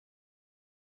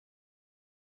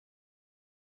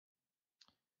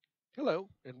Hello,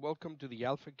 and welcome to the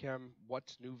Alphacam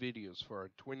What's New videos for our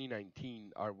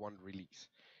 2019 R1 release.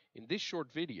 In this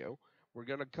short video, we're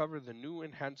going to cover the new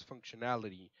enhanced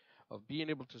functionality of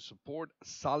being able to support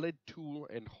solid tool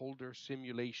and holder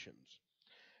simulations.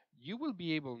 You will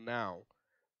be able now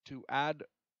to add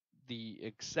the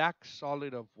exact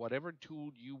solid of whatever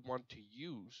tool you want to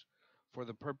use for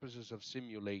the purposes of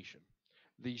simulation.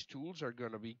 These tools are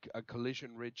going to be a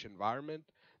collision-rich environment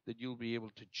that you'll be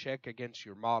able to check against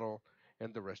your model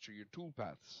and the rest of your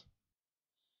toolpaths.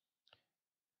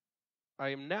 I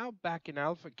am now back in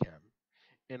Alphacam,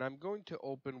 and I'm going to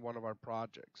open one of our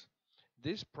projects.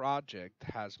 This project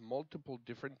has multiple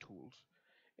different tools,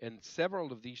 and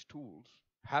several of these tools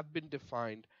have been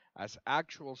defined as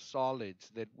actual solids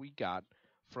that we got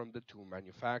from the tool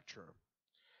manufacturer.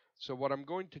 So what I'm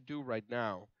going to do right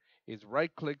now is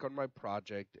right-click on my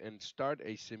project and start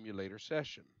a simulator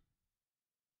session.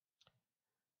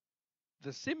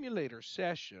 The simulator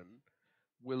session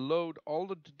will load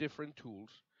all of the different tools,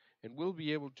 and we'll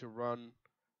be able to run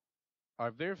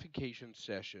our verification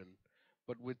session,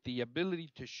 but with the ability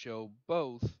to show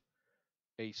both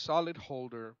a solid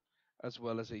holder as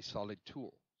well as a solid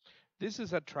tool. This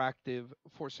is attractive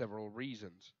for several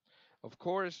reasons. Of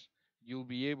course, you'll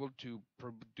be able to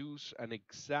produce an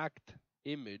exact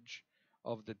image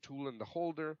of the tool and the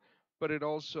holder, but it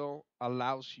also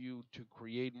allows you to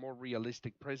create more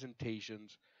realistic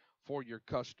presentations for your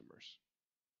customers.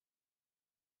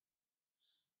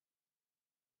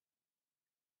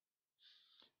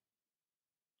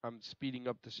 I'm speeding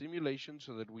up the simulation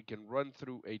so that we can run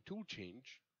through a tool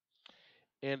change.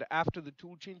 And after the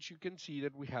tool change, you can see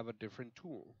that we have a different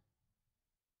tool.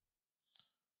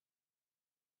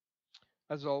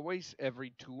 As always,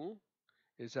 every tool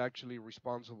is actually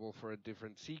responsible for a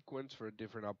different sequence, for a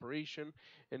different operation,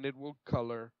 and it will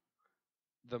color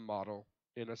the model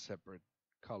in a separate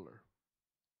color.